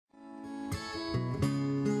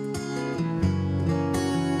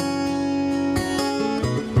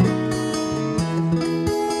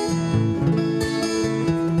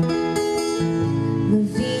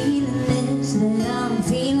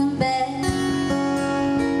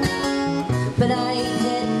but I ain't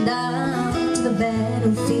heading down to the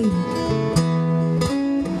battlefield.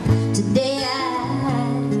 Today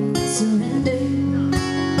I surrender,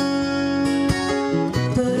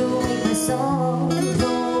 put away my sword,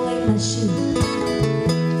 throw away my shield.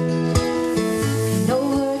 No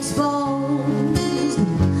were exposed,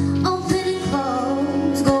 open and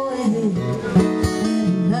closed, go ahead,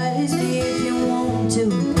 analyze me if you want to.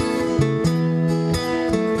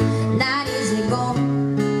 Not easy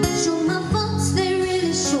going, show my faults, they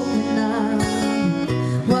really showing up.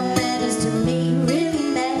 What matters to me really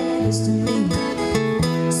matters to me.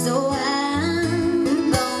 So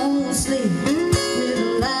I'm gonna sleep with the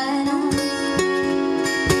light on,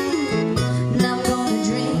 and I'm gonna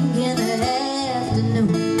drink in the afternoon.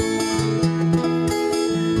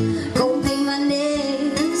 Go paint my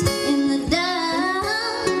nails in the dark.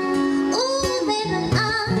 Oh, baby, I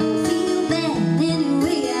feel bad any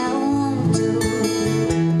way I want to.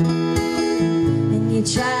 And you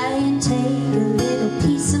try and take a little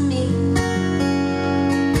piece of me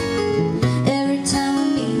every time we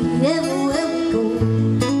meet, everywhere we go.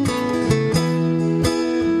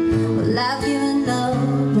 Well, I've given up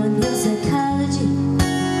on your psychology.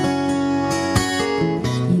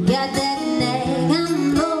 You got that nag, I'm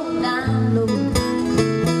low, down low.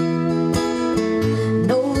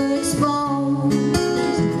 No were exposed,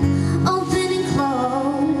 open and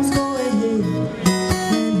closed, go ahead,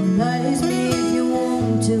 analyze me if you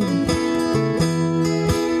want to.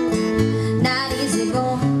 Not easy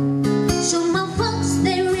going, show my faults,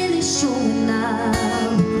 they really showing up.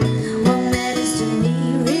 What matters to me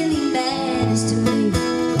really matters to me.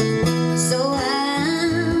 So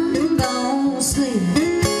I'm gonna sleep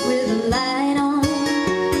with the light on,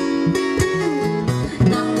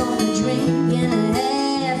 and I'm gonna drink in the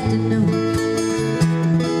afternoon.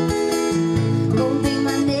 Go paint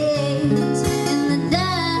my nails in the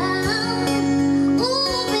dark.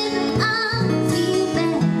 Oh, baby, I feel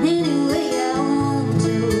bad any way I want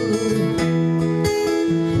to.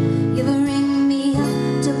 You bring me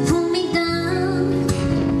up to pull me down.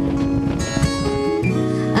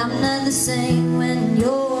 I'm not the same when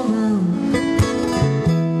you're around.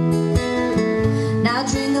 Now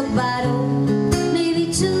drink a bottle, maybe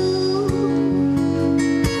two.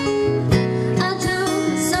 I drown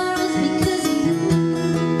my sorrows because of you.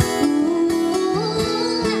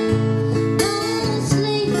 Don't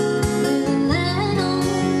sleep with the light on,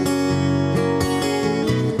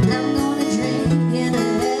 and I'm gonna drink in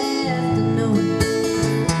the afternoon.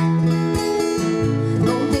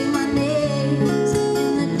 Go paint my nails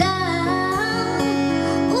in the dark.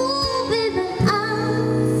 Oh, baby, I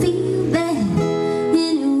feel bad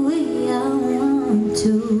any way I want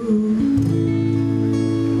to.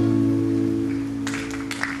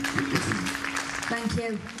 Thank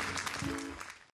you.